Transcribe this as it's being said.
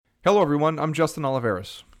Hello, everyone. I'm Justin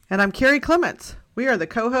Oliveris. And I'm Carrie Clements. We are the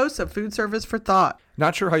co-hosts of Food Service for Thought.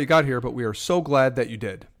 Not sure how you got here, but we are so glad that you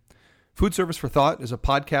did. Food Service for Thought is a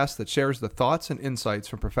podcast that shares the thoughts and insights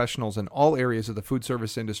from professionals in all areas of the food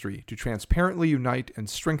service industry to transparently unite and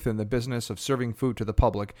strengthen the business of serving food to the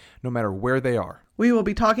public, no matter where they are. We will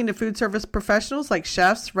be talking to food service professionals like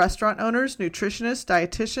chefs, restaurant owners, nutritionists,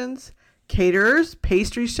 dietitians, caterers,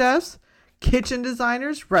 pastry chefs, kitchen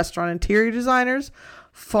designers, restaurant interior designers,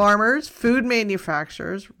 farmers, food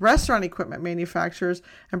manufacturers, restaurant equipment manufacturers,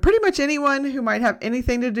 and pretty much anyone who might have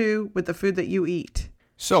anything to do with the food that you eat.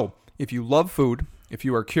 So, if you love food, if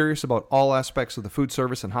you are curious about all aspects of the food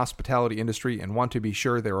service and hospitality industry and want to be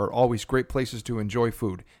sure there are always great places to enjoy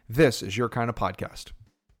food, this is your kind of podcast.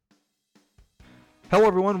 Hello,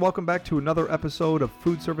 everyone. Welcome back to another episode of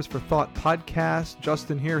Food Service for Thought podcast.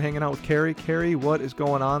 Justin here hanging out with Carrie. Carrie, what is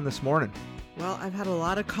going on this morning? Well, I've had a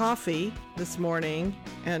lot of coffee this morning,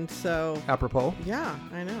 and so... Apropos? Yeah,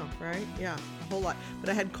 I know, right? Yeah, a whole lot. But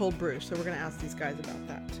I had cold brew, so we're going to ask these guys about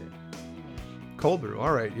that, too. Cold brew,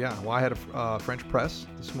 all right, yeah. Well, I had a French press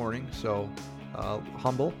this morning, so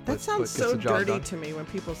humble. That sounds so dirty done. to me when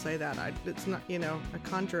people say that. It's not, I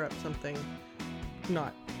conjure up something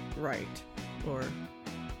not right, or...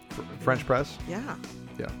 French press? Yeah.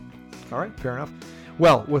 Yeah. All right, fair enough.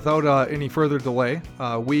 Well, without any further delay,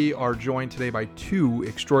 we are joined today by two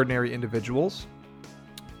extraordinary individuals.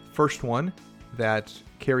 First one that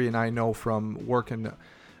Carrie and I know from working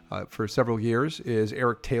for several years is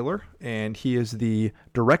Eric Taylor, and he is the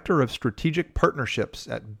Director of Strategic Partnerships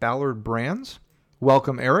at Ballard Brands.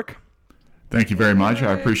 Welcome, Eric. Thank you very much.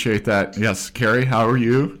 I appreciate that. Yes, Carrie, how are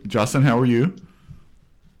you? Justin, how are you?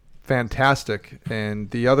 Fantastic.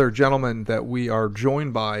 And the other gentleman that we are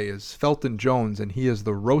joined by is Felton Jones, and he is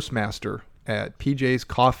the roast master at PJ's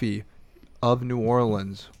Coffee of New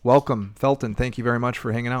Orleans. Welcome, Felton. Thank you very much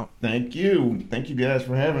for hanging out. Thank you. Thank you guys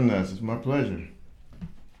for having us. It's my pleasure.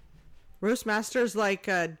 Roast master's like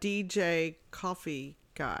a DJ coffee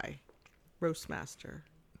guy. Roast master.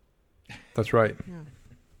 That's right. Yeah.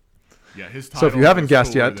 Yeah, his title. So if you haven't is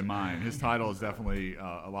guessed cooler yet, than mine. His title is definitely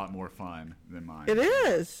a lot more fun than mine. It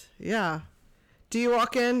is. Yeah. Do you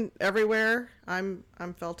walk in everywhere? I'm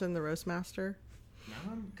Felton, the roast master.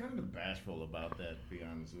 No, I'm kind of bashful about that, to be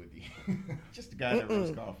honest with you. Just a guy that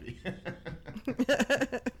roasts coffee.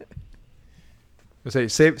 Say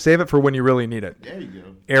save it for when you really need it. There you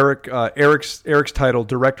go. Eric's title,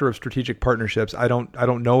 Director of Strategic Partnerships. I don't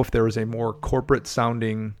know if there is a more corporate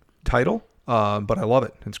sounding title, but I love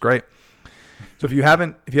it. It's great. So if you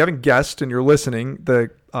haven't guessed and you're listening, the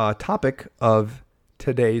topic of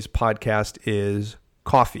today's podcast is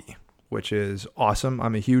coffee, which is awesome.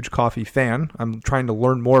 I'm a huge coffee fan. I'm trying to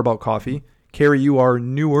learn more about coffee. Carrie, you are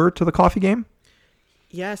newer to the coffee game?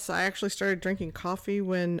 Yes, I actually started drinking coffee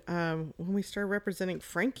when we started representing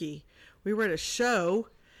Frankie. We were at a show,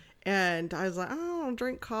 and I was like, oh, I'll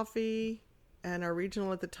drink coffee. And our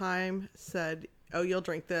regional at the time said, oh, you'll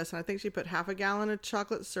drink this. And I think she put half a gallon of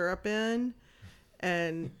chocolate syrup in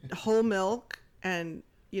and whole milk and,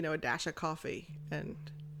 a dash of coffee. And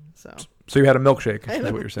so you had a milkshake, is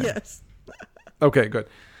what you're saying? Yes. Okay, good.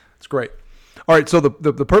 That's great. All right, so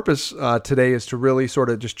the purpose today is to really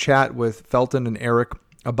sort of just chat with Felton and Eric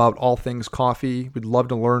about all things coffee. We'd love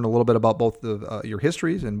to learn a little bit about both your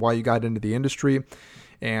histories and why you got into the industry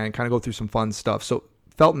and kind of go through some fun stuff. So,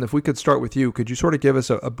 Felton, if we could start with you, could you sort of give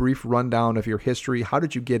us a brief rundown of your history? How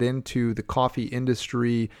did you get into the coffee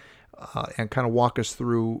industry and kind of walk us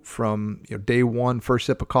through from day one, first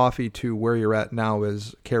sip of coffee, to where you're at now,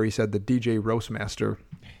 as Carrie said, the DJ roast master?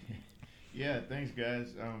 Yeah, thanks,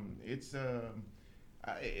 guys. It's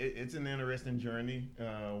an interesting journey,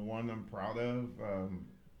 one I'm proud of.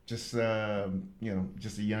 Just a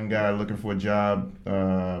young guy looking for a job.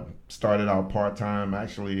 Started out part-time.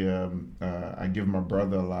 Actually, I give my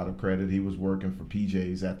brother a lot of credit. He was working for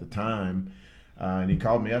PJ's at the time, and he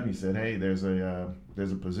called me up and he said, "Hey, there's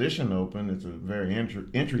a position open. It's a very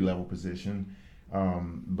entry-level position,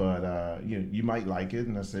 but you might like it."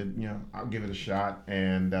 And I said, I'll give it a shot.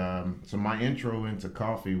 And so my intro into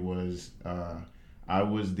coffee was I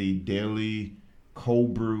was the daily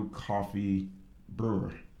cold brew coffee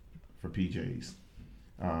brewer for PJ's.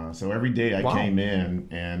 So every day I came in,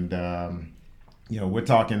 and we're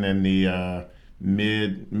talking in the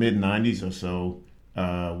mid 90s or so.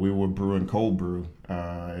 We were brewing cold brew,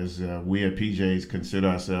 as we at PJ's consider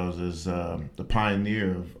ourselves as the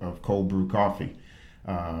pioneer of cold brew coffee.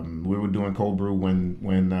 We were doing cold brew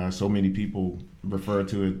when so many people refer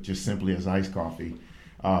to it just simply as iced coffee.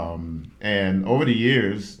 And over the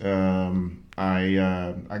years,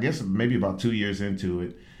 I guess maybe about 2 years into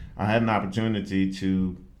it, I had an opportunity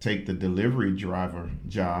to take the delivery driver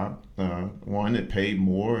job. One, it paid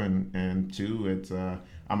more, and two, it's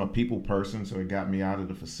I'm a people person, so it got me out of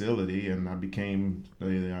the facility, and I became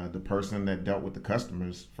the person that dealt with the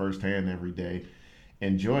customers firsthand every day.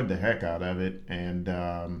 Enjoyed the heck out of it, and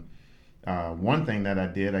one thing that I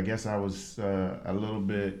did, I guess I was a little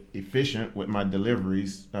bit efficient with my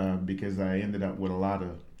deliveries because I ended up with a lot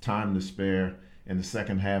of time to spare in the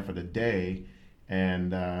second half of the day.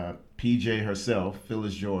 And PJ herself,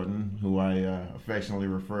 Phyllis Jordan, who I affectionately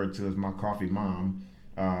referred to as my coffee mom,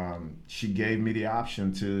 she gave me the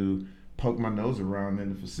option to poke my nose around in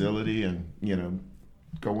the facility and,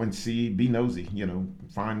 go and see, be nosy,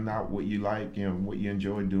 find out what you like, what you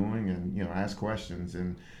enjoy doing, and, ask questions.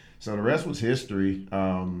 And so the rest was history.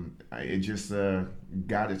 It just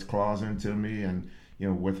got its claws into me, and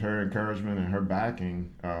with her encouragement and her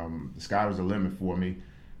backing, the sky was the limit for me.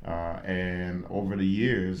 And over the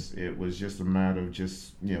years, it was just a matter of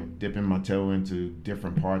just dipping my toe into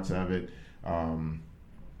different parts of it,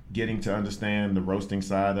 getting to understand the roasting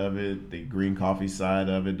side of it, the green coffee side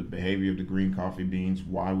of it, the behavior of the green coffee beans,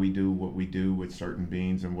 why we do what we do with certain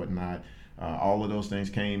beans and whatnot. All of those things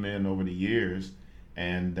came in over the years.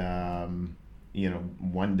 And,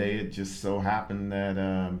 one day it just so happened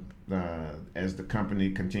that as the company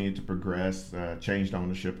continued to progress, changed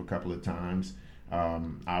ownership a couple of times,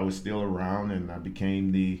 I was still around, and I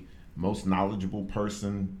became the most knowledgeable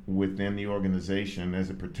person within the organization as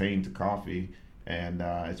it pertained to coffee. And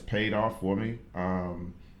it's paid off for me.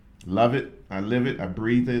 Love it. I live it. I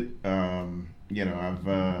breathe it.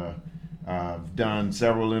 I've done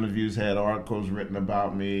several interviews, had articles written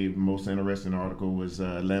about me. Most interesting article was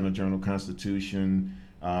Atlanta Journal-Constitution,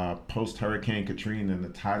 post-Hurricane Katrina, and the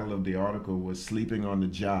title of the article was "Sleeping on the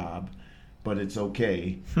Job, but It's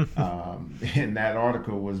Okay." And that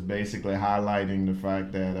article was basically highlighting the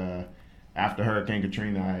fact that after Hurricane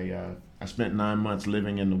Katrina, I spent 9 months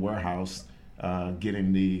living in the warehouse,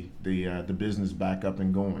 getting the business back up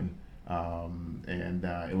and going. And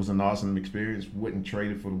it was an awesome experience. Wouldn't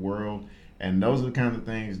trade it for the world. And those are the kind of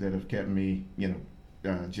things that have kept me,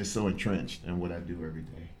 just so entrenched in what I do every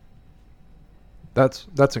day.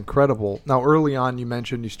 That's incredible. Now, early on, you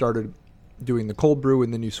mentioned you started doing the cold brew,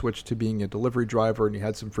 and then you switched to being a delivery driver, and you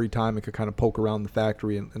had some free time and could kind of poke around the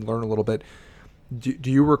factory and learn a little bit.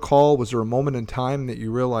 Do you recall, was there a moment in time that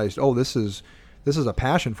you realized, oh, this is a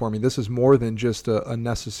passion for me. This is more than just a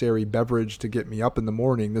necessary beverage to get me up in the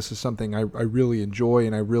morning. This is something I really enjoy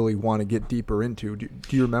and I really want to get deeper into. Do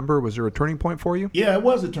you remember? Was there a turning point for you? Yeah, it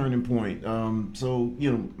was a turning point. So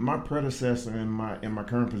my predecessor in my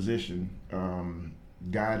current position,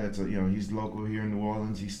 guy that's he's local here in New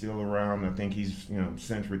Orleans. He's still around. I think he's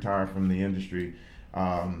since retired from the industry.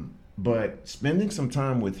 But spending some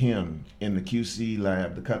time with him in the QC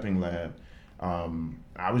lab, the cupping lab.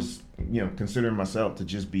 I was, considering myself to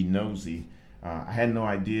just be nosy. I had no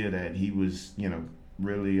idea that he was,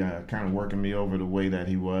 really kind of working me over the way that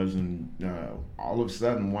he was. And all of a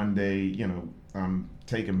sudden, one day, I'm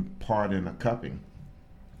taking part in a cupping.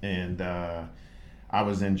 And I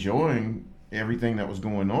was enjoying everything that was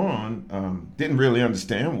going on. Didn't really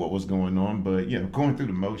understand what was going on, but, going through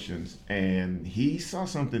the motions. And he saw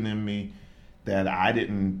something in me that I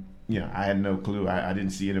didn't, I had no clue. I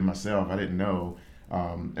didn't see it in myself. I didn't know.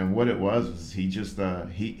 And what it was he just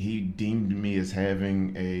he deemed me as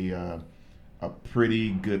having a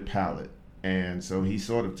pretty good palate, and so he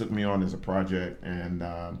sort of took me on as a project, and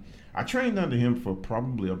I trained under him for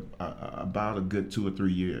probably about a good 2 or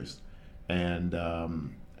 3 years, and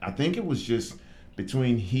I think it was just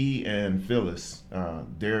between he and Phyllis,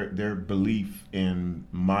 their belief in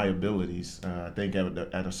my abilities. I think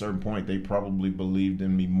at a certain point they probably believed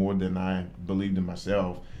in me more than I believed in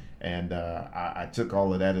myself. And I took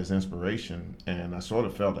all of that as inspiration, and I sort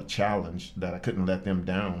of felt a challenge that I couldn't let them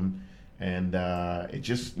down, and it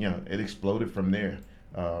just, it exploded from there.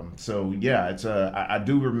 So yeah, it's I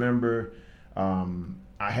do remember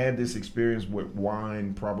I had this experience with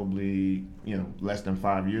wine probably, less than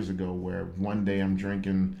 5 years ago, where one day I'm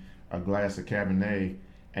drinking a glass of Cabernet,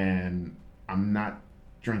 and I'm not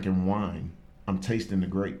drinking wine, I'm tasting the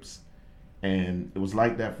grapes. And it was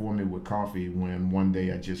like that for me with coffee when one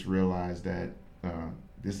day I just realized that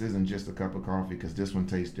this isn't just a cup of coffee, because this one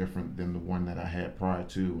tastes different than the one that I had prior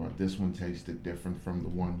to, or this one tasted different from the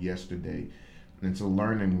one yesterday. And so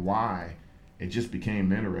learning why, it just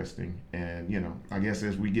became interesting. And, I guess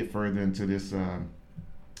as we get further into this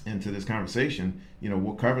conversation,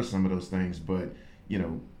 we'll cover some of those things. But,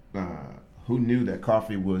 who knew that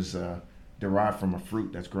coffee was derived from a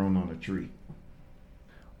fruit that's grown on a tree?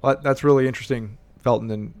 Well, that's really interesting.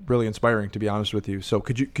 Felton, and really inspiring, to be honest with you. So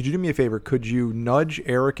could you do me a favor? Could you nudge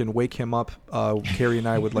Eric and wake him up? Carrie and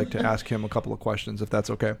I would like to ask him a couple of questions, if that's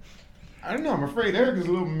okay. I don't know. I'm afraid Eric is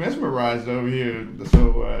a little mesmerized over here.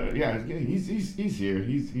 So yeah, he's here.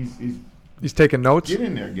 He's taking notes. Get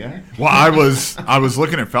in there, guy. Well, I was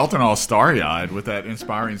looking at Felton all starry-eyed with that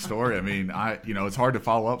inspiring story. I mean, it's hard to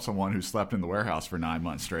follow up someone who slept in the warehouse for 9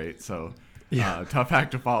 months straight. So tough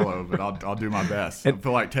act to follow, but I'll do my best. I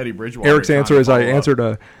feel like Teddy Bridgewater. Eric's answer is I answered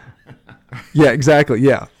a. Yeah, exactly.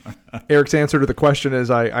 Yeah, Eric's answer to the question is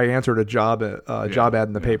I answered a job ad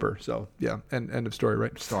in the paper. So yeah, and end of story.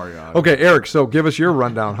 Right. Starry-eyed. Okay, Eric. So give us your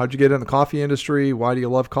rundown. How'd you get in the coffee industry? Why do you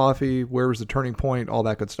love coffee? Where was the turning point? All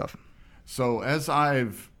that good stuff. So as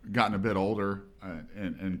I've gotten a bit older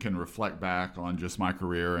and can reflect back on just my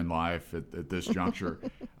career and life at this juncture,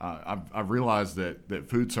 I've realized that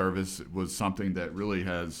food service was something that really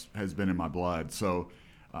has been in my blood. So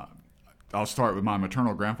I'll start with my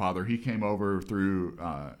maternal grandfather. He came over through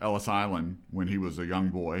Ellis Island when he was a young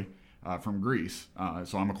boy from Greece.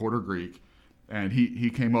 So I'm a quarter Greek. And he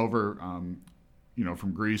came over,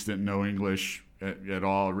 from Greece, didn't know English at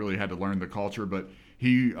all, really had to learn the culture. But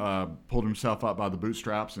he pulled himself up by the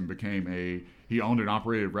bootstraps and he owned and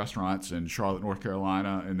operated restaurants in Charlotte, North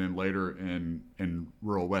Carolina, and then later in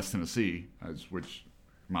rural West Tennessee, which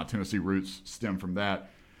my Tennessee roots stem from that.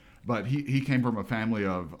 But he came from a family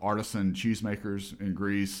of artisan cheesemakers in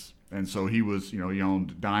Greece, and so he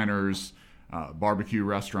owned diners, barbecue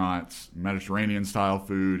restaurants, Mediterranean-style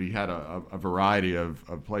food. He had a variety of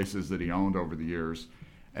places that he owned over the years.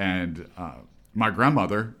 And my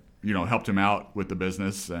grandmother, helped him out with the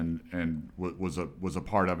business and was a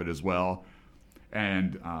part of it as well.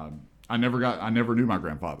 And I never knew my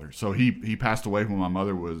grandfather. So he passed away when my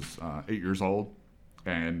mother was 8 years old,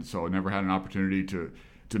 and so I never had an opportunity to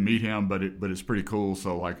meet him. But it's pretty cool.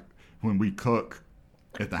 So like when we cook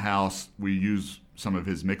at the house, we use some of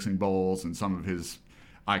his mixing bowls and some of his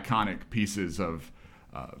iconic pieces of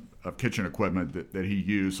kitchen equipment that he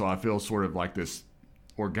used. So I feel sort of like this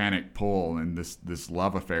organic pull and this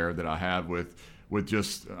love affair that I have with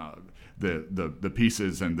just the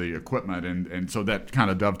pieces and the equipment, and so that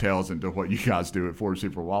kind of dovetails into what you guys do at Ford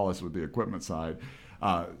Super Wallace with the equipment side.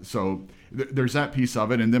 So there's that piece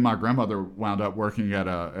of it, and then my grandmother wound up working at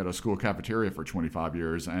a school cafeteria for 25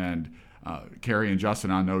 years, and Carrie and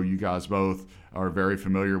Justin, I know you guys both are very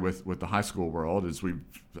familiar with the high school world, as we've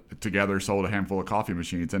together sold a handful of coffee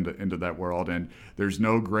machines into that world, and there's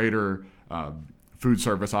no greater food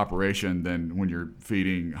service operation than when you're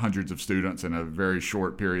feeding hundreds of students in a very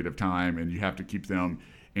short period of time, and you have to keep them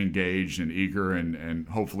engaged and eager and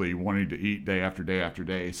hopefully wanting to eat day after day after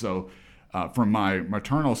day. So from my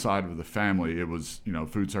maternal side of the family, it was,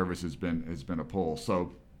 food service has been a pull.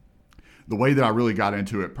 So the way that I really got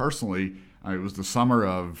into it personally, it was the summer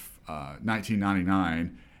of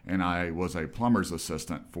 1999, and I was a plumber's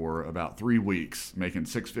assistant for about 3 weeks, making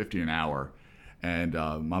 $6.50 an hour. And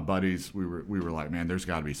my buddies, we were like, man, there's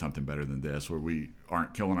got to be something better than this, where we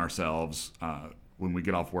aren't killing ourselves when we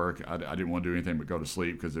get off work. I didn't want to do anything but go to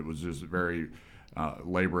sleep, because it was just a very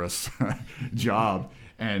laborious job.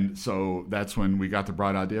 And so that's when we got the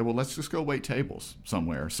bright idea, well, let's just go wait tables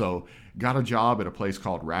somewhere. So got a job at a place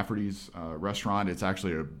called Rafferty's Restaurant. It's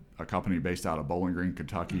actually a company based out of Bowling Green,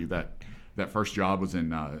 Kentucky. That first job was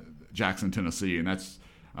in Jackson, Tennessee, and that's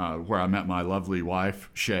where I met my lovely wife,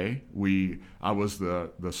 Shay. I was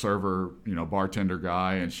the server, bartender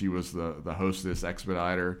guy, and she was the hostess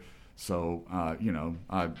expediter. So,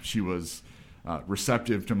 she was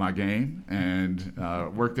receptive to my game, and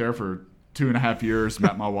worked there for 2.5 years,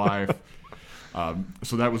 met my wife.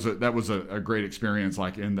 So that was a great experience,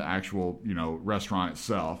 like in the actual, restaurant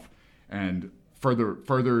itself. And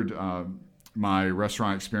furthered my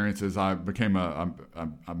restaurant experiences, I became a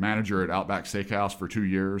manager at Outback Steakhouse for 2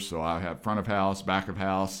 years. So I had front of house, back of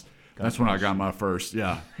house. That's when I got my first,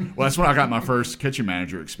 that's when I got my first kitchen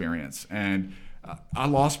manager experience. And I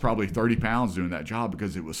lost probably 30 pounds doing that job,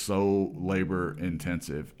 because it was so labor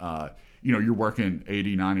intensive. You're working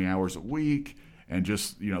 80, 90 hours a week, and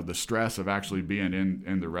just, the stress of actually being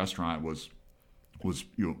in the restaurant was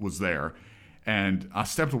there. And I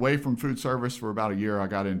stepped away from food service for about a year. I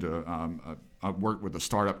got into, I worked with a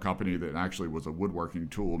startup company that actually was a woodworking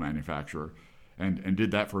tool manufacturer, and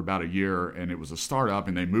did that for about a year. And it was a startup,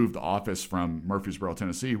 and they moved the office from Murfreesboro,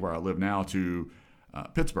 Tennessee, where I live now, to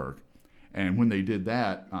Pittsburgh. And when they did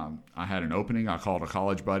that, I had an opening. I called a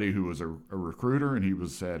college buddy who was a recruiter, and he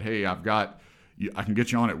said, hey, I can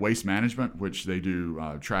get you on at Waste Management, which they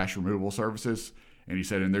do trash removal services. And he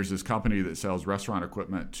said, and there's this company that sells restaurant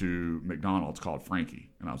equipment to McDonald's called Frankie.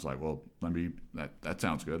 And I was like, well, that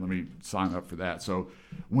sounds good. Let me sign up for that. So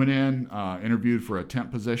went in, interviewed for a temp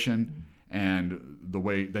position, and the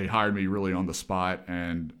way they hired me really on the spot.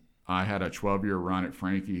 And I had a 12-year run at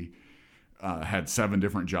Frankie, had 7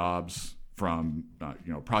 different jobs, from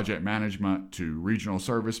project management to regional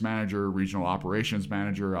service manager, regional operations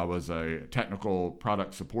manager. I was a technical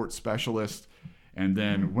product support specialist. And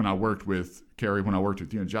then when I worked with Carrie, when I worked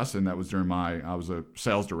with you and Justin, that was during I was a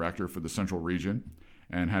sales director for the Central Region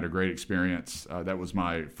and had a great experience. That was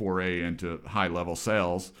my foray into high-level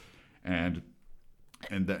sales. And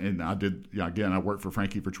I did, again, I worked for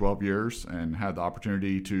Frankie for 12 years and had the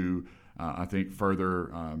opportunity to I think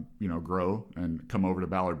further, grow and come over to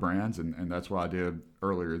Ballard Brands, and that's what I did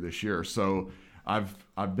earlier this year. So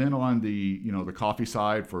I've been on the the coffee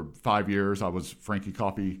side for 5 years. I was Frankie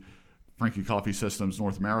Coffee Systems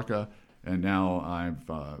North America, and now I've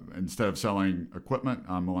instead of selling equipment,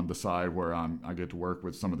 I'm on the side where I get to work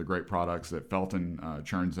with some of the great products that Felton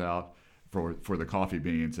churns out for the coffee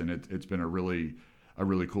beans, and it's been a really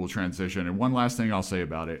cool transition. And one last thing I'll say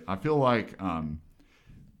about it, I feel like.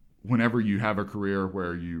 Whenever you have a career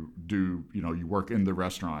where you do, you work in the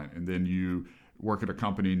restaurant and then you work at a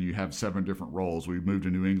company and you have 7 different roles. We moved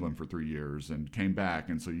to New England for 3 years and came back.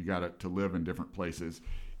 And so you got to live in different places.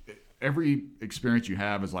 Every experience you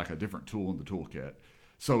have is like a different tool in the toolkit.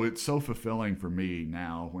 So it's so fulfilling for me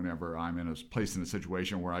now whenever I'm in a place in a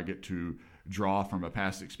situation where I get to draw from a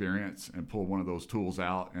past experience and pull one of those tools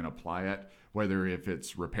out and apply it, whether if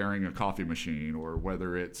it's repairing a coffee machine or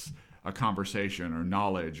whether it's a conversation or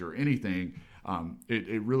knowledge or anything.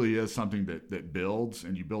 It really is something that builds,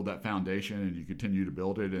 and you build that foundation and you continue to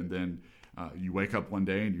build it. And then you wake up one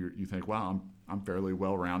day and you think, wow, I'm fairly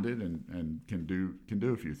well-rounded and can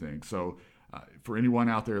do a few things. So for anyone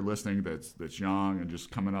out there listening that's young and just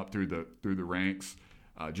coming up through the ranks,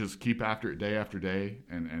 just keep after it day after day.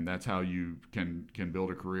 And that's how you can build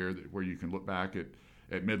a career where you can look back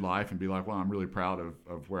at midlife and be like, well, I'm really proud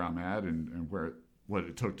of where I'm at and what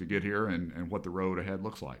it took to get here and what the road ahead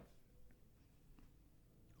looks like.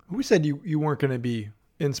 Who said you weren't going to be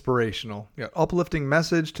inspirational? You got uplifting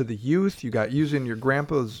message to the youth. You got using your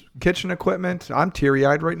grandpa's kitchen equipment. I'm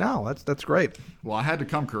teary-eyed right now. That's great. Well, I had to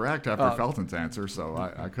come correct after Felton's answer, so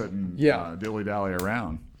I couldn't dilly-dally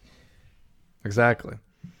around. Exactly.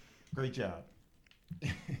 Great job.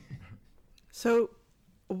 So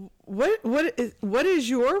what is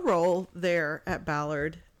your role there at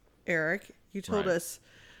Ballard, Eric? You told us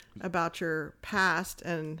about your past,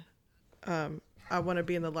 and I want to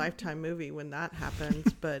be in the Lifetime movie when that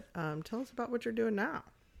happens. But tell us about what you're doing now.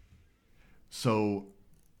 So,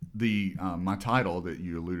 my title that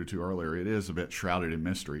you alluded to earlier, it is a bit shrouded in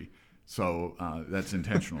mystery. So that's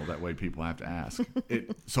intentional. That way, people have to ask.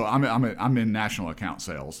 So I'm in national account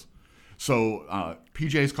sales. So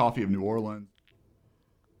PJ's Coffee of New Orleans,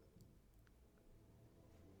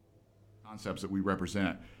 concepts that we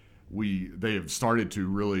represent. They have started to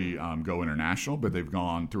really go international, but they've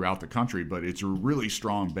gone throughout the country. But it's a really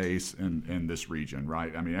strong base in this region,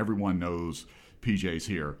 right? I mean, everyone knows PJ's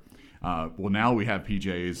here. Well, now we have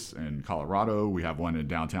PJ's in Colorado. We have one in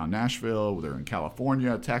downtown Nashville. They're in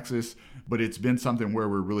California, Texas. But it's been something where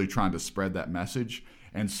we're really trying to spread that message.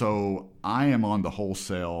 And so I am on the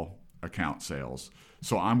wholesale account sales.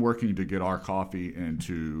 So I'm working to get our coffee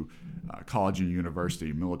into college and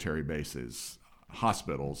university, military bases,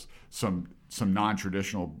 hospitals, some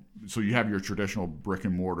non-traditional. So you have your traditional brick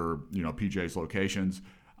and mortar, PJ's locations.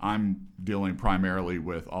 I'm dealing primarily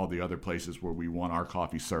with all the other places where we want our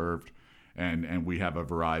coffee served, and we have a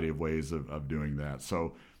variety of ways of doing that.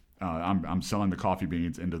 So I'm selling the coffee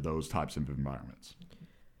beans into those types of environments.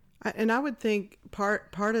 And I would think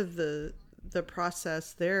part of the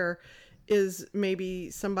process there is maybe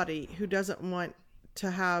somebody who doesn't want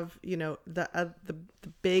to have the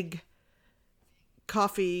big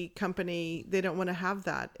coffee company. They don't want to have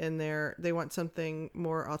that in there. They want something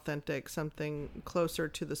more authentic, something closer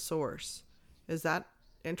to the source. Is that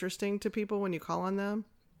interesting to people when you call on them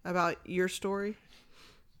about your story?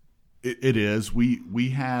 It is.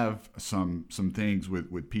 We have some things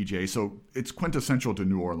with PJ. So it's quintessential to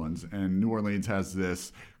New Orleans, and New Orleans has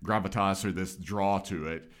this gravitas or this draw to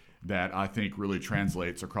it that I think really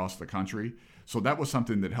translates across the country. So that was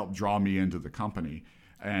something that helped draw me into the company.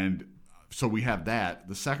 And so we have that.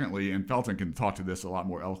 Secondly, and Felton can talk to this a lot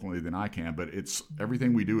more eloquently than I can, but it's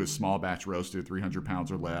everything we do is small batch roasted, 300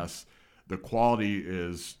 pounds or less. The quality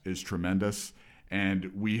is tremendous,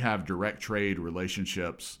 and we have direct trade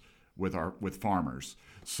relationships with farmers.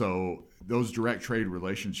 So those direct trade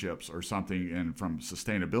relationships are something, and from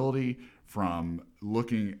sustainability, from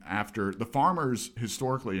looking after the farmers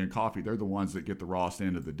historically in coffee, they're the ones that get the rawest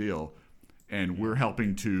end of the deal, and we're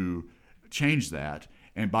helping to change that.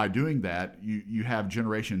 And by doing that, you have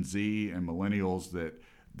Generation Z and millennials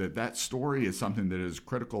that story is something that is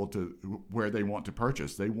critical to where they want to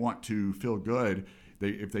purchase. They want to feel good.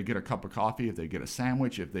 If they get a cup of coffee, if they get a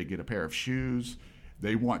sandwich, if they get a pair of shoes,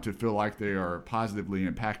 they want to feel like they are positively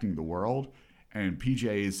impacting the world. And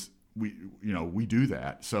PJ's, we do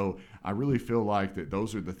that. So I really feel like that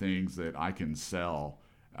those are the things that I can sell.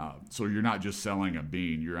 So you're not just selling a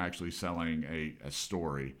bean, you're actually selling a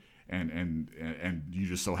story. And you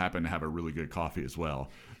just so happen to have a really good coffee as well.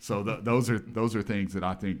 So those are things that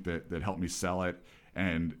I think that help me sell it.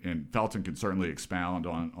 And Felton can certainly expound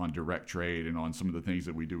on direct trade and on some of the things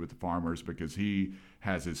that we do with the farmers, because he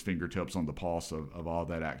has his fingertips on the pulse of all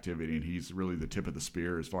that activity, and he's really the tip of the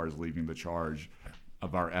spear as far as leading the charge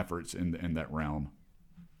of our efforts in that realm.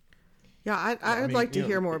 Yeah, I would like to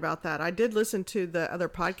hear more about that. I did listen to the other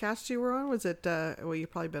podcasts you were on. Was it, well,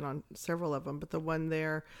 you've probably been on several of them, but the one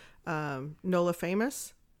there, NOLA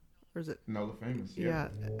Famous? Or is it? NOLA Famous, yeah.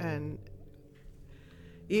 And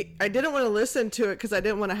I didn't want to listen to it because I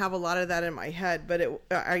didn't want to have a lot of that in my head, but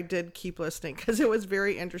I did keep listening because it was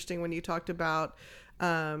very interesting when you talked about,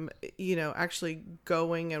 actually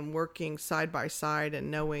going and working side by side and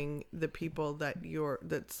knowing the people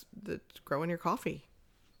that's growing your coffee.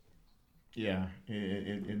 Yeah,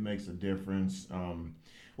 it makes a difference. And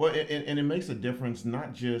it makes a difference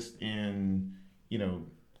not just in,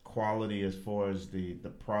 quality as far as the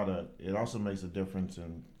product. It also makes a difference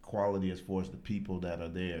in quality as far as the people that are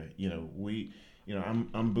there.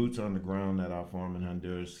 I'm boots on the ground at our farm in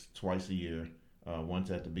Honduras twice a year.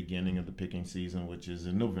 Once at the beginning of the picking season, which is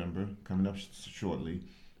in November, coming up shortly.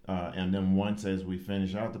 And then once as we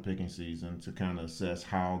finish out the picking season to kind of assess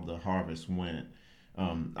how the harvest went.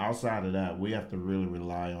 Outside of that, we have to really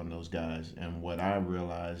rely on those guys. And what I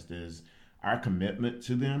realized is our commitment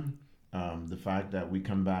to them, the fact that we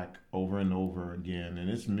come back over and over again, and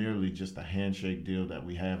it's merely just a handshake deal that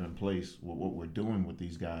we have in place with what we're doing with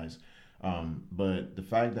these guys. But the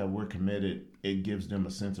fact that we're committed, it gives them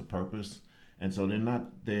a sense of purpose. And so they're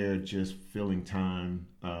not there just filling time,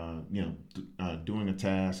 doing a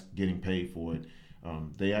task, getting paid for it.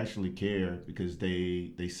 They actually care because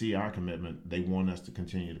they see our commitment. They want us to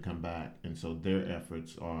continue to come back. And so their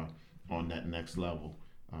efforts are on that next level.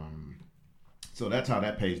 So that's how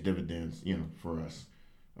that pays dividends, for us.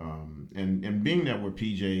 And being that we're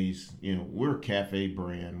PJs, we're a cafe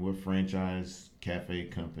brand, we're a franchise cafe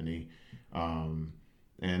company.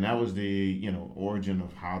 And that was the, origin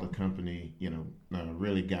of how the company,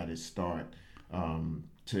 really got its start.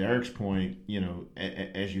 To Eric's point,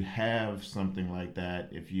 as you have something like that,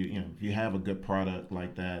 if you have a good product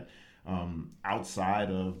like that,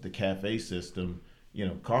 outside of the cafe system,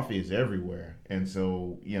 coffee is everywhere. And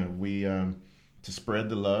so, we, to spread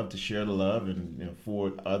the love, to share the love, and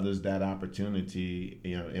afford others that opportunity,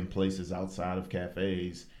 in places outside of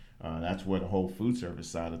cafes. That's where the whole food service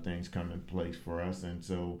side of things come in place for us. And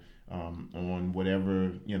so on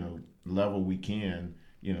whatever, level we can,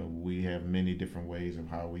 we have many different ways of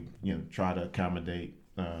how we, try to accommodate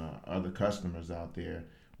other customers out there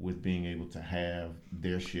with being able to have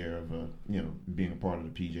their share of, being a part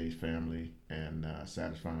of the PJ's family and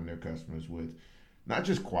satisfying their customers with not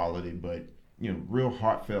just quality, but, real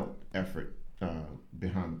heartfelt effort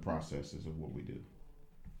behind the processes of what we do.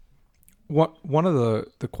 One of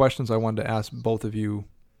the questions I wanted to ask both of you,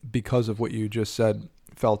 because of what you just said,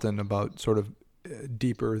 Felton, about sort of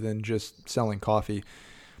deeper than just selling coffee.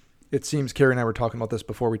 It seems, Carrie and I were talking about this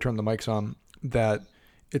before we turned the mics on, that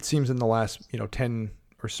it seems in the last 10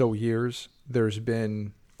 or so years, there's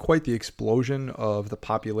been quite the explosion of the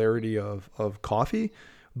popularity of coffee.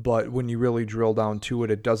 But when you really drill down to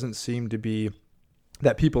it, it doesn't seem to be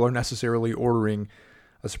that people are necessarily ordering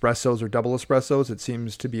espressos or double espressos. It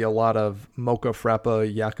seems to be a lot of mocha, frappa,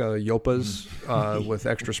 yaka, yopas with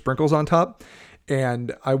extra sprinkles on top.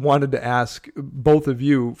 And I wanted to ask both of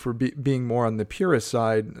you, for being more on the purist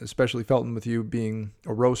side, especially Felton, with you being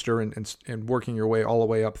a roaster and working your way all the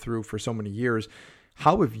way up through for so many years,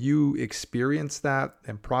 how have you experienced that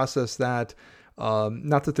and processed that?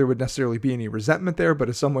 Not that there would necessarily be any resentment there, but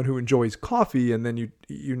as someone who enjoys coffee, and then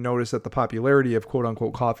you notice that the popularity of quote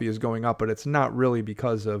unquote coffee is going up, but it's not really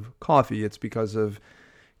because of coffee. It's because of,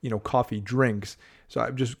 coffee drinks. So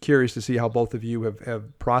I'm just curious to see how both of you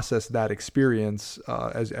have processed that experience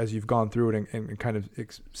as you've gone through it and kind of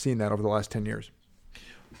seen that over the last 10 years.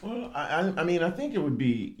 Well, I think it would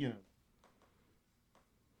be,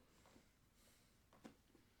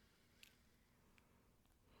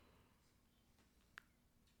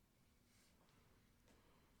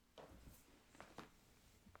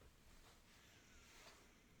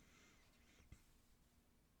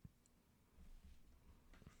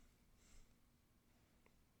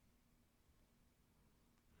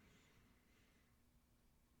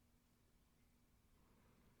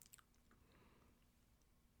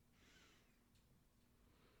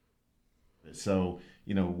 it. So,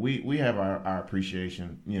 we have our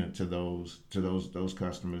appreciation, to those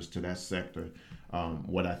customers, to that sector.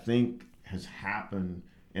 What I think has happened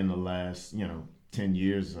in the last, 10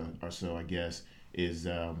 years or so, I guess, is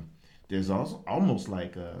there's also almost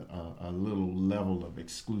like a little level of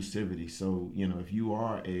exclusivity. So, if you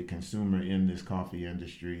are a consumer in this coffee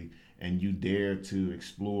industry and you dare to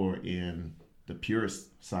explore in the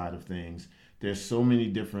purist side of things, there's so many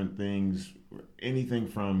different things, anything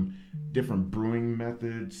from different brewing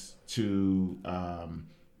methods to,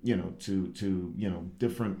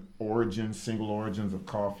 different origins, single origins of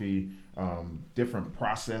coffee, different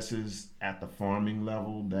processes at the farming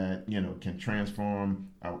level that, can transform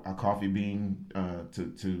a coffee bean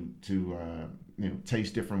to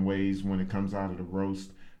taste different ways when it comes out of the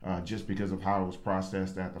roast, just because of how it was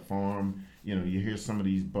processed at the farm. You hear some of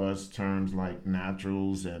these buzz terms like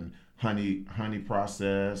naturals and honey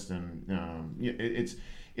processed, and it's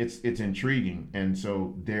intriguing. And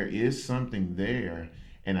so there is something there,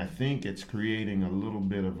 and I think it's creating a little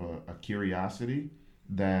bit of a curiosity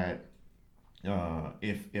that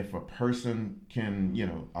if a person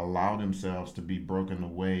can allow themselves to be broken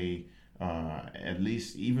away, at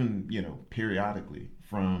least even periodically,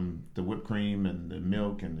 from the whipped cream and the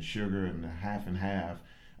milk and the sugar and the half and half,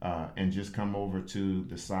 and just come over to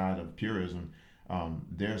the side of purism,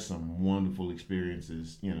 there's some wonderful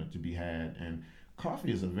experiences to be had. And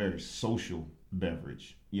coffee is a very social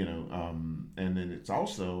beverage, and then it's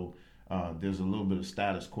also there's a little bit of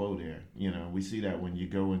status quo there. We see that when you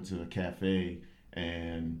go into a cafe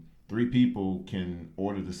and three people can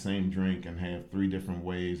order the same drink and have three different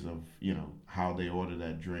ways of how they order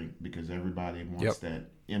that drink, because everybody wants that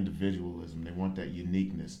individualism, they want that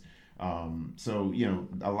uniqueness. So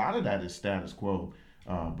a lot of that is status quo,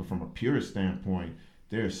 but from a purist standpoint,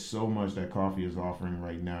 there's so much that coffee is offering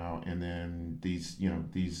right now. And then these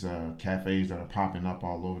cafes that are popping up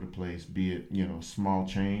all over the place, be it small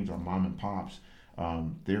chains or mom and pops,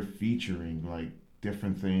 they're featuring like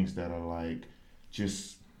different things that are like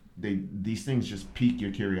just these things just pique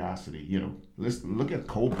your curiosity. Let's look at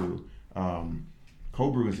cold brew.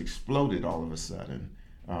 Cold brew has exploded all of a sudden.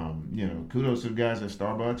 Kudos to the guys at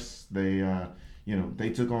Starbucks. They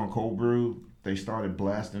took on cold brew. They started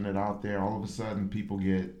blasting it out there. All of a sudden, people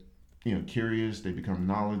get curious. They become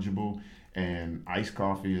knowledgeable, and iced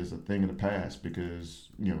coffee is a thing of the past, because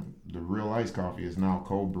the real iced coffee is now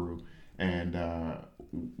cold brew. And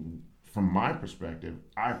from my perspective,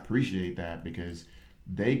 I appreciate that, because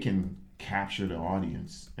they can capture the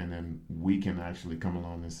audience, and then we can actually come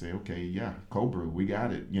along and say, okay, yeah, cold brew, we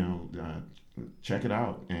got it. Check it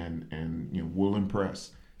out, and we'll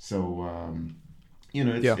impress. So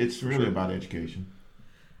it's really about education.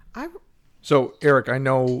 So Eric, I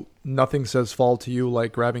know nothing says fall to you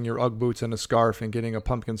like grabbing your Ugg boots and a scarf and getting a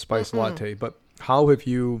pumpkin spice latte, but how have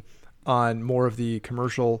you, on more of the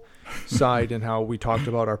commercial side, and how we talked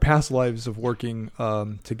about our past lives of working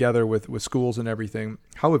together with schools and everything,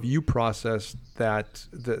 how have you processed that,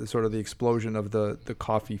 the sort of the explosion of the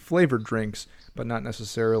coffee flavored drinks, but not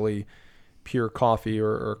necessarily pure coffee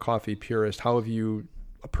or coffee purist? How have you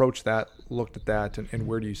approached that, looked at that, and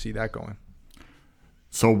where do you see that going?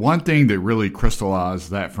 So one thing that really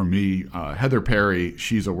crystallized that for me, Heather Perry,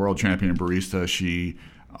 she's a world champion barista. She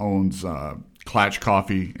owns Klatch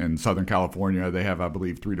Coffee in Southern California. They have, I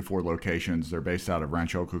believe, 3 to 4 locations. They're based out of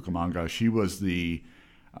Rancho Cucamonga. She was the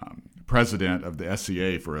president of the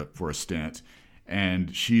SCA for a stint,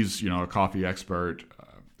 and she's a coffee expert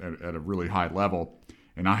at a really high level.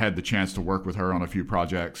 And I had the chance to work with her on a few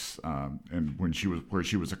projects, and where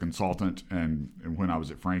she was a consultant, and when I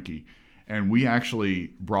was at Frankie. And we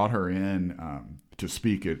actually brought her in to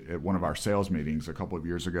speak at one of our sales meetings a couple of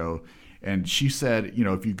years ago. And she said,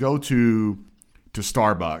 if you go to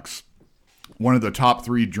Starbucks, one of the top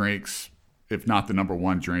 3 drinks, if not the number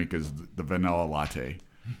 1 drink, is the vanilla latte.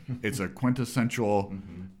 It's a quintessential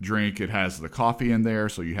drink. It has the coffee in there,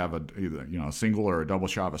 so you have either a single or a double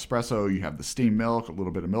shot of espresso. You have the steamed milk, a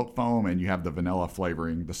little bit of milk foam, and you have the vanilla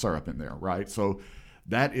flavoring, the syrup in there, right? So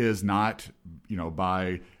that is not,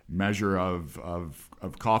 by measure of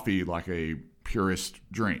coffee like a purist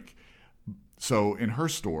drink. So in her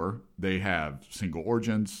store, they have single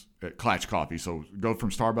origins at Klatch Coffee. So go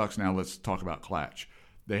from Starbucks now, let's talk about Klatch.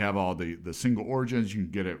 They have all the single origins. You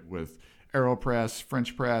can get it with AeroPress,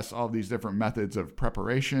 French press, all these different methods of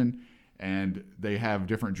preparation. And they have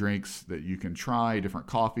different drinks that you can try, different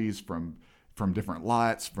coffees from different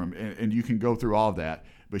lots, and you can go through all of that.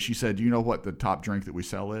 But she said, do you know what the top drink that we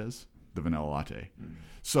sell is? The vanilla latte. Mm-hmm.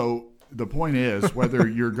 So the point is, whether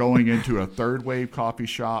you're going into a third wave coffee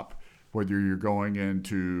shop, whether you're going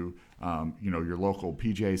into your local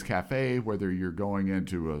PJ's Cafe, whether you're going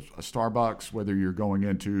into a Starbucks, whether you're going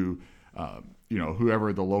into,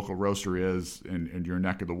 whoever the local roaster is in your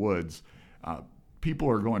neck of the woods, people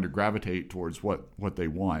are going to gravitate towards what they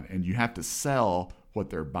want, and you have to sell what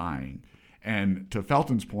they're buying. And to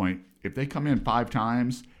Felton's point, if they come in 5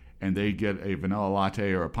 times and they get a vanilla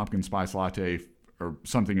latte or a pumpkin spice latte or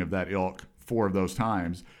something of that ilk 4 of those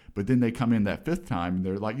times, but then they come in that 5th time and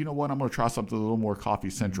they're like, you know what, I'm going to try something a little more coffee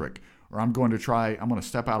centric, or I'm going to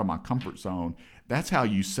step out of my comfort zone. That's how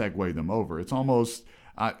you segue them over. It's almost,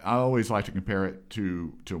 I always like to compare it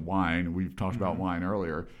to wine. We've talked about wine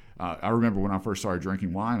earlier. I remember when I first started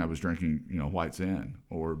drinking wine, I was drinking, White's Inn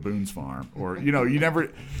or Boone's Farm, or you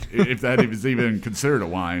never, if that is even considered a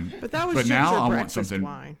wine. But that was but just now your I want breakfast something.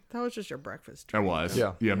 wine. That was just your breakfast It drink. was,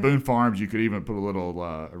 Yeah. Boone Farms. You could even put a little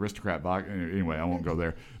aristocrat vodka. Anyway, I won't go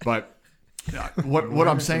there. But what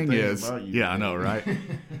I'm saying is, I know, right?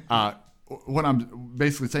 What I'm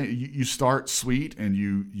basically saying, you start sweet and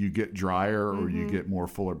you get drier, or you get more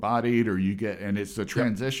fuller bodied, or and it's a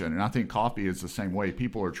transition. And I think coffee is the same way.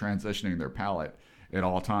 People are transitioning their palate at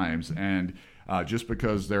all times. And just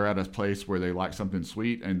because they're at a place where they like something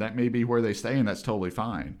sweet, and that may be where they stay, and that's totally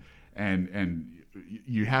fine. And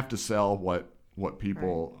you have to sell what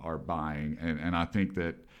people are buying. And I think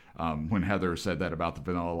that when Heather said that about the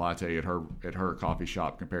vanilla latte at her coffee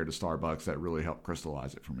shop compared to Starbucks, that really helped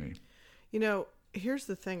crystallize it for me. Here's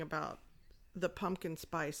the thing about the pumpkin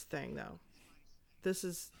spice thing, though. This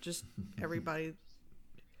is just everybody.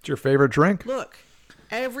 It's your favorite drink? Look,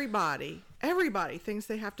 everybody thinks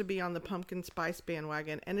they have to be on the pumpkin spice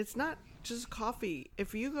bandwagon, and it's not just coffee.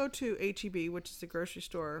 If you go to H-E-B, which is the grocery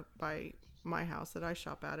store by my house that I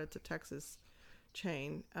shop at, it's a Texas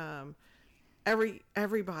chain.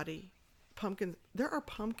 Everybody, there are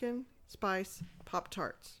pumpkin spice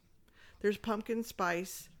Pop-Tarts. There's pumpkin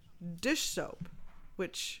spice dish soap,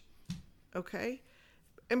 which, okay.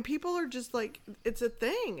 And people are just like, it's a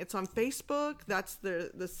thing. It's on Facebook. That's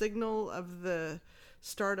the signal of the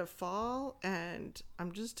start of fall. And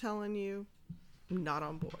I'm just telling you, I'm not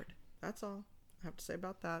on board. That's all I have to say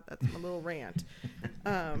about that. That's my little rant.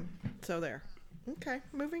 So there. Okay,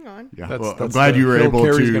 moving on. Yeah, I'm glad you were able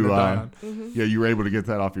to. Yeah, you were able to get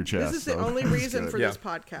that off your chest. This is the only reason for this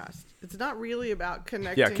podcast. It's not really about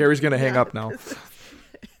connecting. Yeah, Carrie's going to hang up now.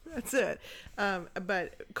 That's it.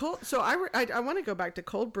 But cold. So I want to go back to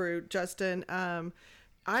cold brew, Justin.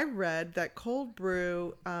 I read that cold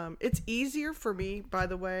brew. It's easier for me, by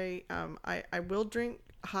the way. I will drink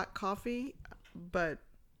hot coffee, but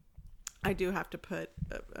I do have to put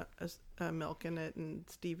a milk in it and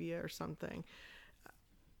stevia or something.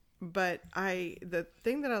 But the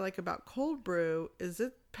thing that I like about cold brew is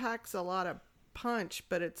it packs a lot of punch,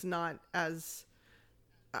 but it's not as,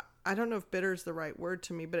 I don't know if bitter is the right word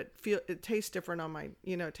to me, but it tastes different on my,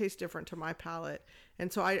 it tastes different to my palate.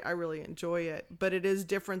 And so I really enjoy it, but it is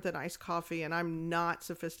different than iced coffee. And I'm not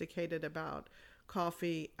sophisticated about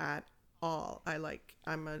coffee at all.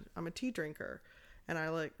 I'm a tea drinker, and I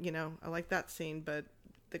like that scene, but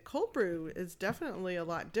the cold brew is definitely a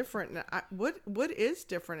lot different. What is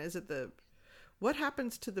different? Is it what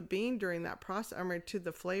happens to the bean during that process? I mean, to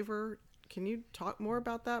the flavor. Can you talk more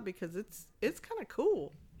about that? Because it's kind of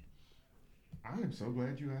cool. I am so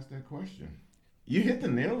glad you asked that question. You hit the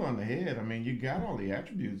nail on the head. I mean, you got all the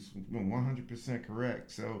attributes 100%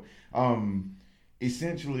 correct. So,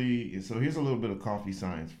 essentially, here's a little bit of coffee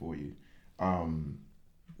science for you.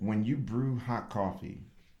 When you brew hot coffee,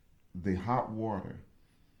 the hot water,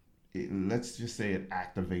 let's just say it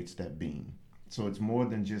activates that bean. So it's more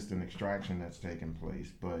than just an extraction that's taking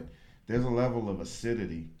place, but there's a level of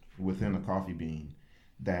acidity within a coffee bean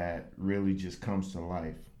that really just comes to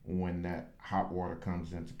life when that hot water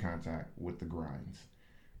comes into contact with the grinds.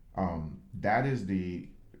 That is the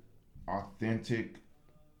authentic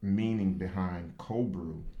meaning behind cold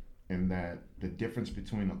brew, in that the difference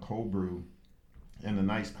between a cold brew and a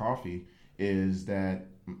nice coffee is that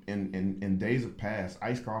in days of past,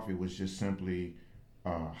 iced coffee was just simply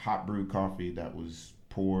hot brewed coffee that was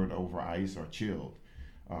poured over ice or chilled.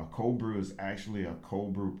 Cold brew is actually a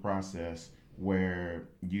cold brew process where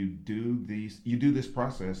you do this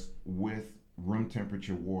process with room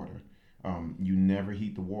temperature water. You never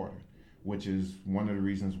heat the water, which is one of the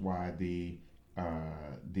reasons why the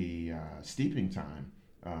steeping time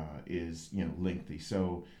is lengthy.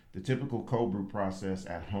 So the typical cold brew process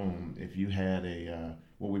at home, if you had a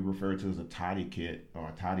what we refer to as a toddy kit or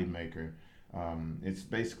a toddy maker, it's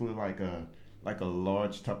basically like a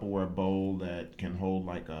large Tupperware bowl that can hold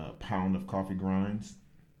like a pound of coffee grinds.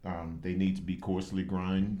 They need to be coarsely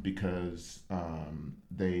grind because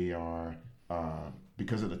they are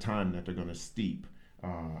because of the time that they're going to steep.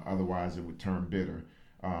 Otherwise, it would turn bitter.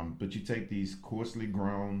 But you take these coarsely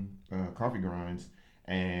ground coffee grinds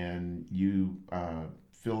and you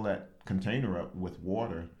fill that container up with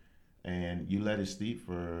water and you let it steep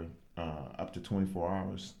for up to 24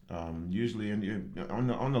 hours. Usually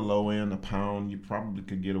on the low end, a pound, you probably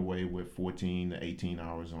could get away with 14 to 18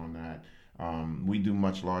 hours on that. We do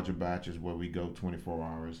much larger batches where we go 24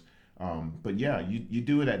 hours. But yeah, you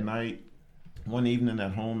do it at night, one evening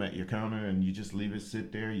at home at your counter, and you just leave it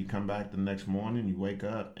sit there. You come back the next morning, you wake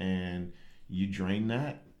up, and you drain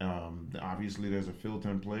that. Obviously, there's a filter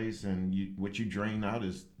in place, and what you drain out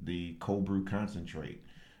is the cold brew concentrate.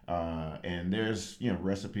 And there's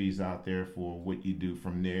recipes out there for what you do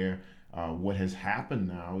from there. What has happened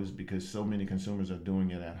now is because so many consumers are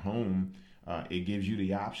doing it at home, it gives you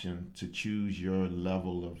the option to choose your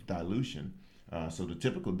level of dilution. So the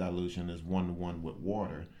typical dilution is 1-to-1 with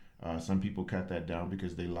water. Some people cut that down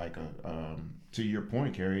because they like to your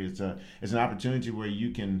point, Carrie, it's an opportunity where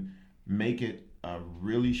you can make it a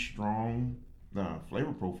really strong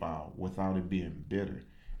flavor profile without it being bitter.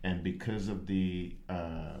 And because of the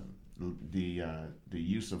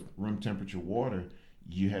use of room temperature water,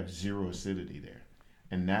 you have zero acidity there.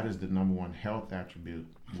 And that is the number one health attribute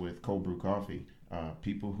with cold brew coffee.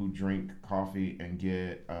 People who drink coffee and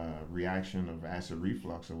get a reaction of acid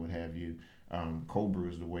reflux or what have you, cold brew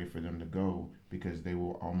is the way for them to go because they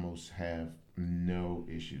will almost have no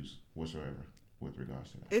issues whatsoever with regards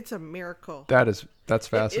to that. It's a miracle. That's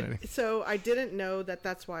fascinating. So I didn't know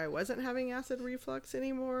that's why I wasn't having acid reflux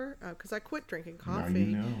anymore because I quit drinking coffee.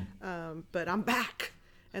 Now you know. But I'm back,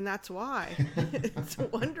 and that's why. It's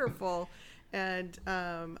wonderful. And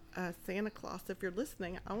Santa Claus, if you're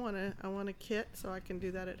listening, I want a kit so I can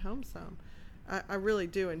do that at home some. I really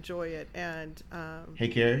do enjoy it. And hey,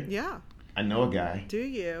 Carrie. Yeah. I know a guy. Do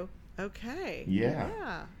you? Okay.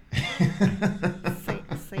 Yeah.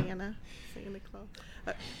 Santa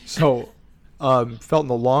Claus. So, Felton,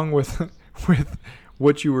 along with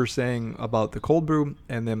what you were saying about the cold brew,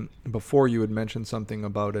 and then before you had mentioned something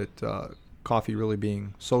about it, coffee really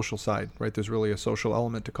being social side, right? There's really a social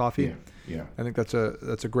element to coffee. Yeah. I think that's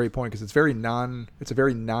a great point because it's a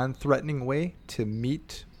very non-threatening way to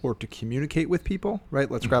meet or to communicate with people, right?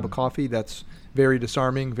 Let's grab a coffee. That's very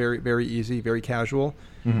disarming, very, very easy, very casual.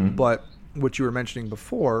 Mm-hmm. But what you were mentioning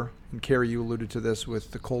before, and Carrie, you alluded to this with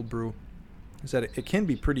the cold brew, is that it can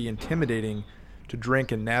be pretty intimidating to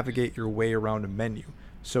drink and navigate your way around a menu.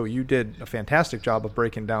 So you did a fantastic job of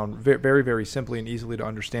breaking down very, very simply and easily to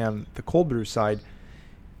understand the cold brew side.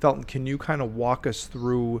 Felton, can you kind of walk us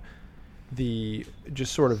through the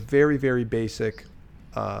just sort of very, very basic,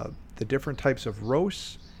 the different types of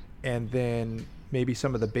roasts, and then maybe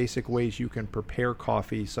some of the basic ways you can prepare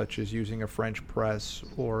coffee, such as using a French press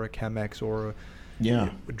or a Chemex or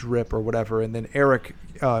a drip or whatever. And then Eric,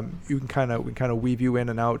 we can kind of weave you in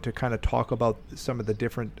and out to kind of talk about some of the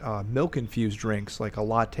different milk infused drinks, like a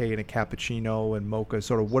latte and a cappuccino and mocha.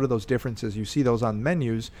 Sort of what are those differences? You see those on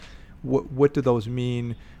menus. What do those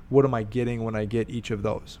mean? What am I getting when I get each of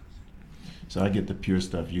those? So I get the pure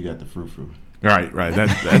stuff. You got the frou-frou. Right.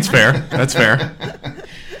 That's fair. That's fair.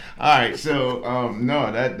 All right. So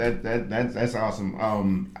no, that's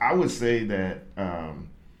awesome. I would say that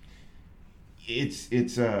it's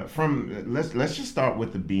from let's just start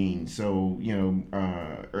with the beans. So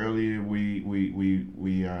earlier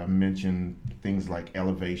we mentioned things like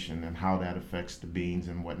elevation and how that affects the beans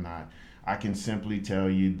and whatnot. I can simply tell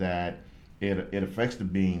you that it affects the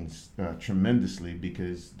beans tremendously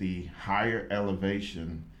because the higher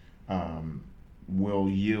elevation will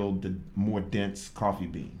yield the more dense coffee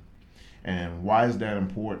bean. And why is that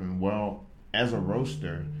important? Well, as a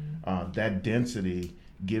roaster, that density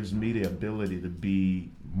gives me the ability to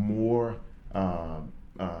be more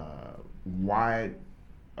wide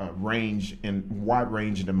range in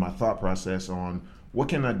my thought process on what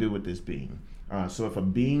can I do with this bean. So if a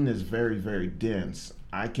bean is very, very dense,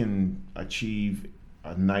 I can achieve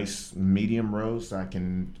a nice medium roast, I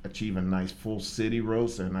can achieve a nice full city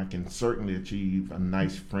roast, and I can certainly achieve a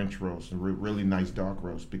nice French roast, a really nice dark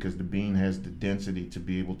roast, because the bean has the density to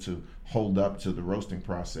be able to hold up to the roasting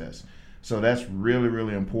process. So that's really,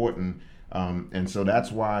 really important. And so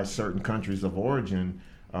that's why certain countries of origin,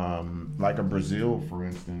 like a Brazil, for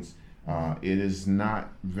instance, it is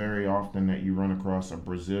not very often that you run across a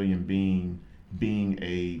Brazilian bean being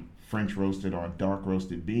a French roasted or a dark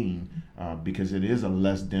roasted bean, because it is a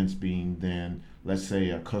less dense bean than, let's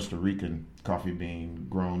say, a Costa Rican coffee bean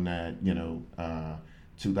grown at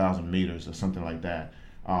 2,000 meters or something like that.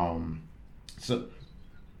 So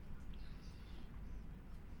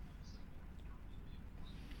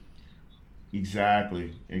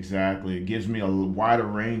Exactly. It gives me a wider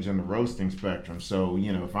range in the roasting spectrum. So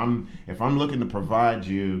if I'm looking to provide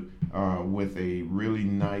you with a really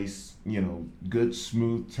nice, good,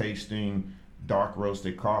 smooth tasting, dark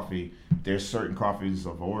roasted coffee, there's certain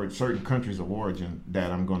certain countries of origin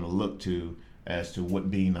that I'm going to look to as to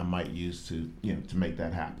what bean I might use to make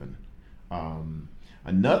that happen.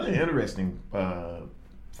 Another interesting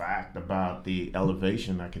fact about the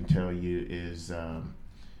elevation I can tell you is.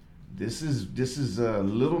 This is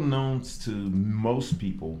little known to most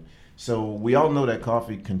people. So we all know that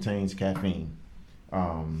coffee contains caffeine.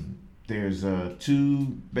 There's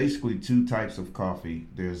basically two types of coffee.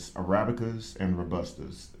 There's Arabicas and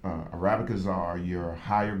Robustas. Arabicas are your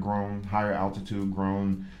higher altitude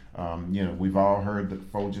grown. We've all heard the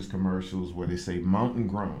Folgers commercials where they say mountain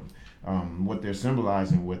grown. What they're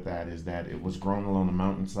symbolizing with that is that it was grown along the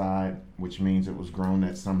mountainside, which means it was grown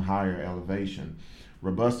at some higher elevation.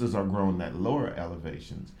 Robustas are grown at lower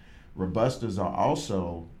elevations. Robustas are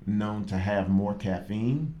also known to have more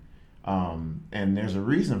caffeine, and there's a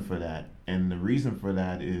reason for that. And the reason for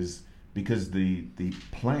that is because the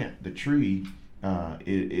plant, the tree,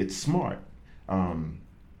 it's smart.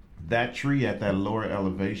 That tree at that lower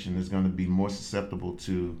elevation is going to be more susceptible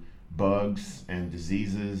to bugs and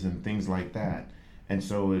diseases and things like that. And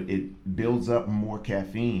so it builds up more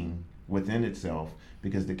caffeine within itself,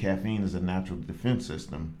 because the caffeine is a natural defense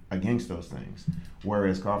system against those things.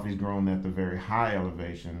 Whereas coffees grown at the very high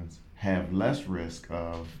elevations have less risk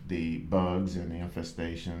of the bugs and the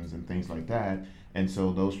infestations and things like that, and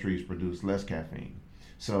so those trees produce less caffeine.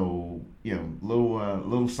 So,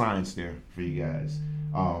 little science there for you guys.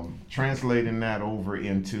 Translating that over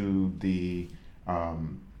into the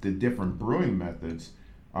different brewing methods,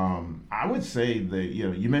 I would say that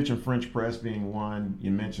you mentioned French press being one. You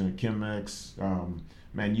mentioned Chemex.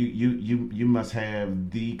 Man, you must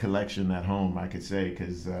have the collection at home, I could say,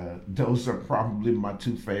 because those are probably my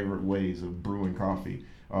two favorite ways of brewing coffee.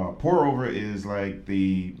 Pour over is like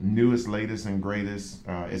the newest, latest, and greatest.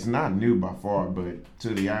 It's not new by far, but to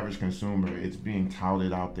the average consumer, it's being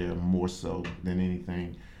touted out there more so than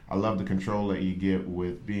anything. I love the control that you get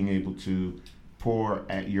with being able to pour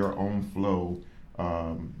at your own flow,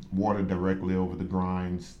 water directly over the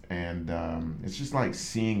grinds, and it's just like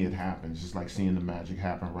seeing it happen. It's just like seeing the magic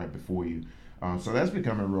happen right before you. So that's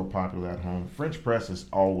becoming real popular at home. French press is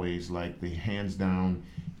always like the hands down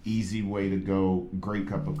easy way to go. Great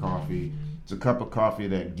cup of coffee. It's a cup of coffee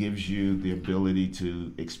that gives you the ability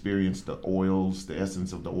to experience the oils, the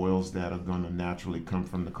essence of the oils that are going to naturally come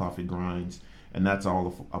from the coffee grinds, and that's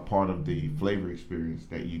all a part of the flavor experience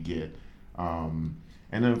that you get.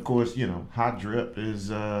 And then, of course, hot drip is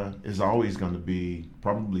always going to be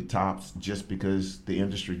probably tops, just because the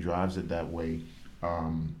industry drives it that way.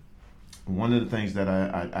 One of the things that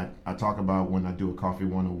I talk about when I do a Coffee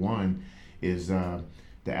 101 is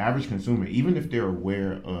the average consumer, even if they're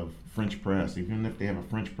aware of French press, even if they have a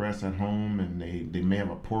French press at home and they may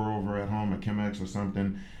have a pour over at home, a Chemex or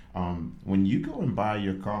something, when you go and buy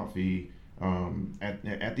your coffee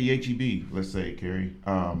at the H-E-B, let's say, Carrie,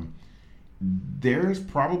 there's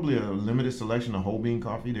probably a limited selection of whole bean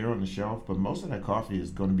coffee there on the shelf, but most of that coffee is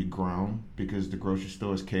going to be ground because the grocery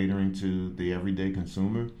store is catering to the everyday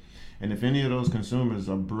consumer. And if any of those consumers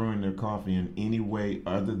are brewing their coffee in any way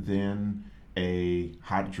other than a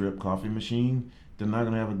hot drip coffee machine, they're not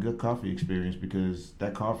going to have a good coffee experience, because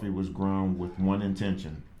that coffee was ground with one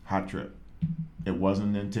intention: hot drip. It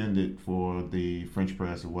wasn't intended for the French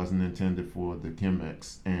press. It wasn't intended for the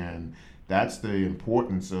Chemex. And that's the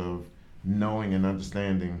importance of knowing and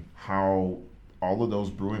understanding how all of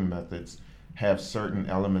those brewing methods have certain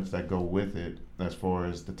elements that go with it, as far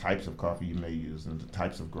as the types of coffee you may use and the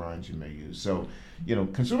types of grinds you may use. So,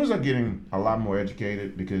 consumers are getting a lot more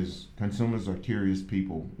educated, because consumers are curious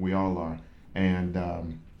people. We all are. And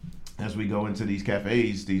as we go into these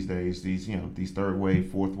cafes these days, these third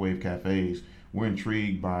wave, fourth wave cafes, we're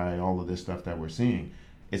intrigued by all of this stuff that we're seeing.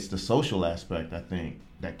 It's the social aspect, I think,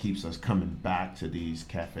 that keeps us coming back to these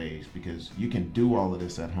cafes, because you can do all of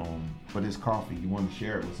this at home, but it's coffee. You want to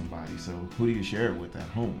share it with somebody. So who do you share it with at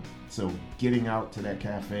home? So getting out to that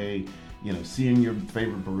cafe, seeing your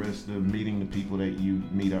favorite barista, meeting the people that you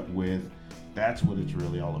meet up with, that's what it's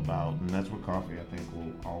really all about. And that's what coffee, I think,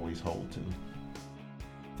 will always hold to.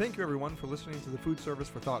 Thank you, everyone, for listening to the Food Service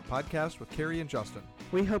for Thought podcast with Carrie and Justin.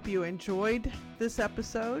 We hope you enjoyed this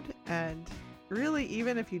episode, and really,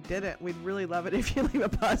 even if you didn't, we'd really love it if you leave a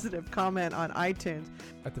positive comment on iTunes.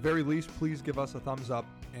 At the very least, please give us a thumbs up,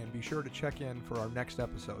 and be sure to check in for our next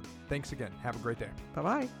episode. Thanks again. Have a great day.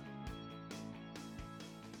 Bye-bye.